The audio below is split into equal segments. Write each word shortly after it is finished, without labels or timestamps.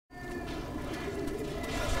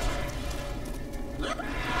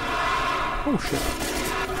Oh shit.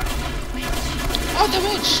 Oh, the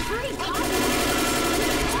witch!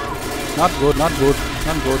 Not good, not good,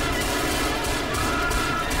 not good.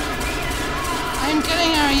 I'm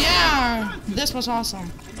getting her, yeah! This was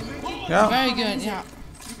awesome. Yeah. Very good, yeah.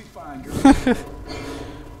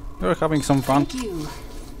 You're having some fun. Thank you.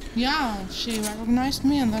 Yeah, she recognized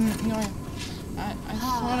me and then, you know, I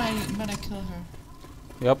thought I better kill her.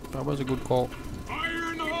 Yep, that was a good call.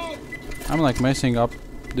 I'm like messing up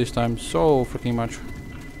this time so freaking much.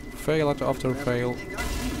 Fail after fail.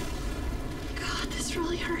 God, this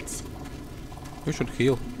really hurts. You should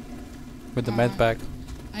heal. With the med pack.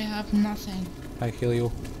 I have nothing. I heal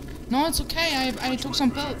you. No, it's okay, I took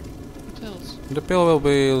some pills. The pill will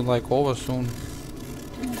be like over soon.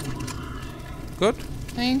 Good?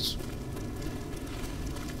 Thanks.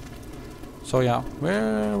 So yeah,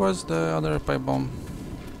 where was the other pipe bomb?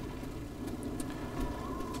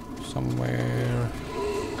 Somewhere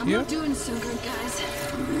I'm here? not doing so good, guys.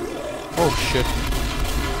 Oh shit.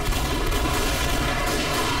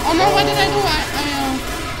 Oh no, what did I do? I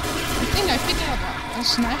think I picked up a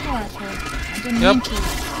sniper rifle. I didn't mean to.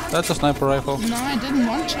 That's a sniper rifle. No, I didn't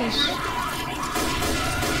want to.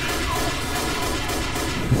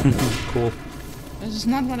 Cool. This is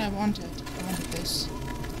not what I wanted. I wanted this.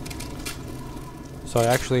 So I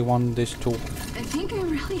actually want this too. I think I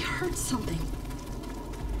really hurt something.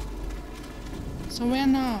 So where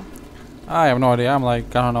now? I have no idea. I'm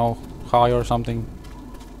like, I don't know, high or something.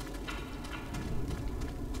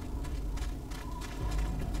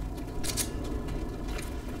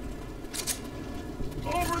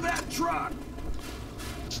 Over that truck!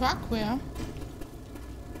 Truck where?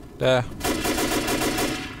 There.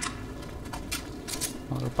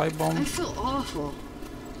 Another pipe I bomb. feel awful.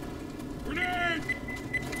 Grenade!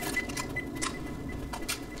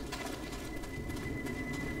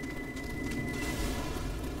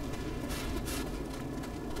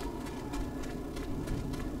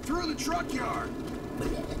 Through the truck yard!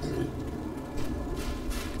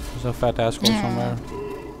 There's a fat asshole somewhere.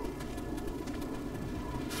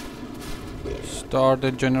 Start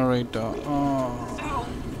the generator. Oh,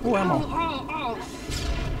 ammo.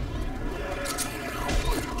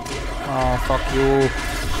 Oh, fuck you.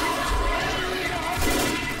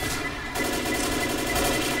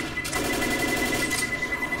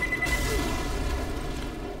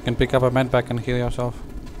 You can pick up a med pack and heal yourself.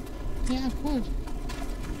 Yeah, good.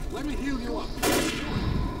 Let me heal you up.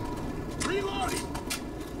 Reloading!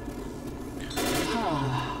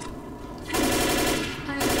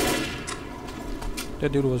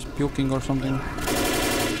 That dude was puking or something.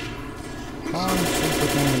 Can't seem to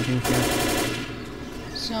do anything here.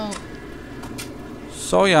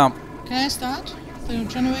 So yeah. Can I start the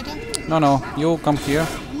generator? No, you come here.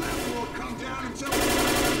 We'll come down and tell the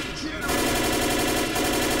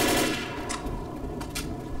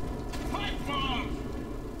pipe bomb!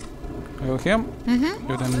 Are you here?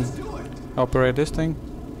 Mm-hmm. You then operate this thing.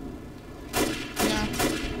 Yeah.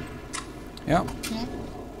 Yeah. Yeah.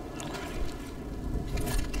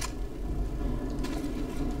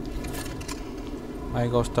 I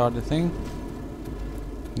go start the thing.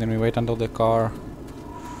 Then we wait until the car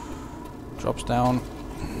drops down.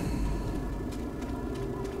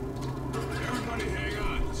 Everybody hang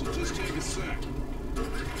on. This will just take a sec.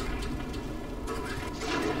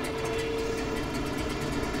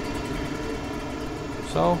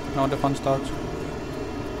 So now the fun starts.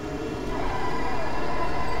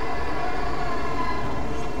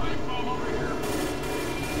 Pipe bomb over here.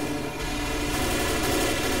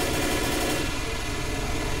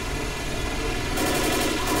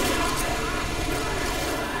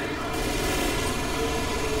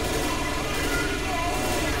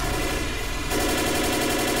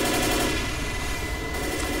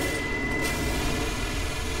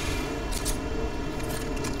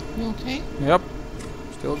 You okay? Yep.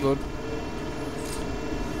 Still good. I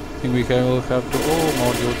think we will have to... Oh,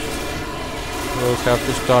 more dudes. We'll have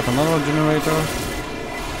to start another generator.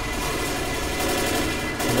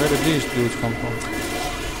 Where did these dudes come from?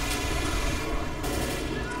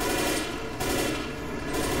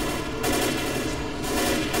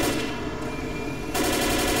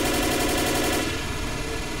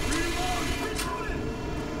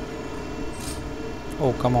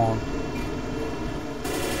 Oh, come on.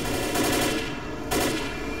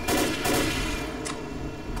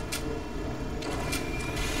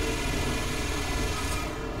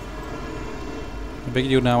 Big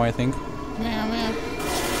dude now, I think. Where?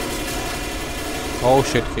 Oh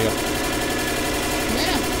shit, here.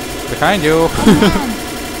 Where? Behind you! Come on.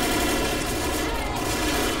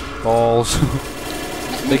 Balls.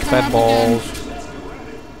 Let me Big come fat up balls. again.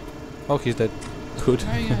 Oh, he's dead. Good.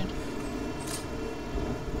 Very good.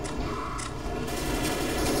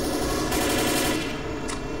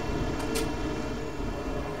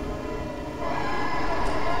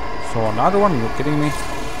 So another one? You're kidding me?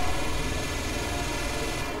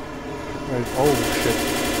 Oh shit.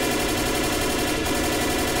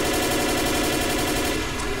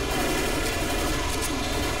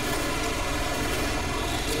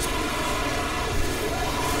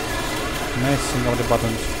 Messing up the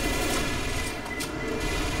buttons.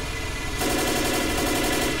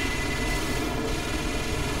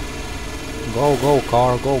 Go, go,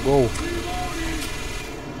 car, go, go.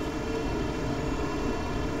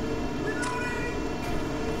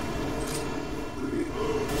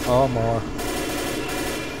 Oh, more.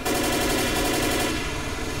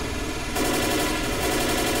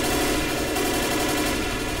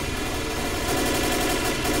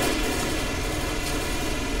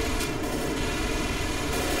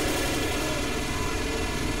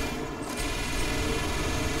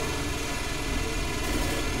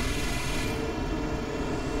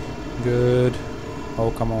 Good.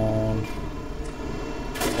 Oh, come on.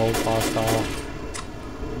 Go faster.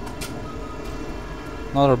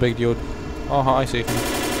 Another big dude. Oh, I see him.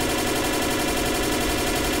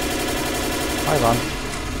 I run.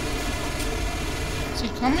 Is he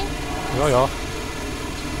coming? Yeah, yeah.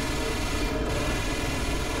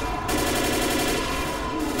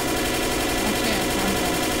 Okay, I found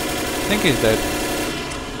him. I think he's dead.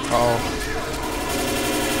 Uh oh.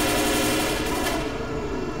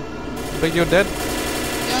 Big dude dead?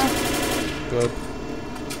 Yeah. Good.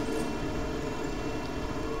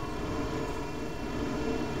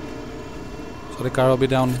 So the car will be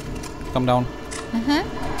down. Come down. Mm-hmm.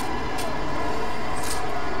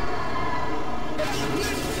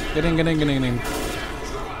 Get in, get in, get in, get in.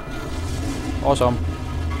 Awesome.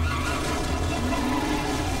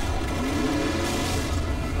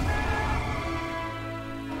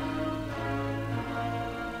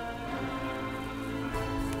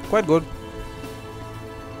 Quite good.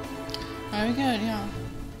 Very good, yeah.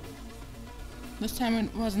 This time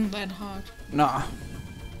it wasn't that hard. Nah.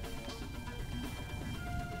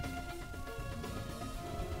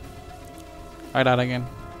 I died again.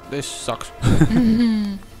 This sucks.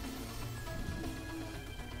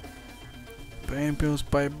 Pain pills,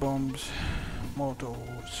 pipe bombs,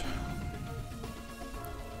 motors.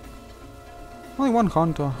 Only one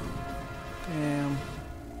hunter. Damn.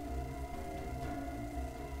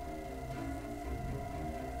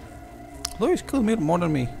 Zoey's killed me more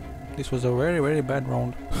than me. This was a very, very bad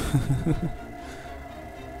round.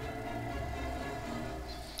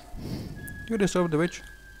 You disturbed the witch?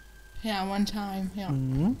 Yeah, one time, yeah.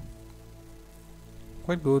 Mm-hmm.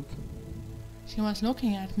 Quite good. She was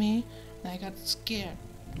looking at me and I got scared.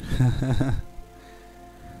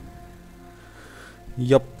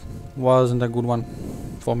 Yup. Wasn't a good one.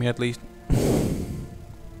 For me at least.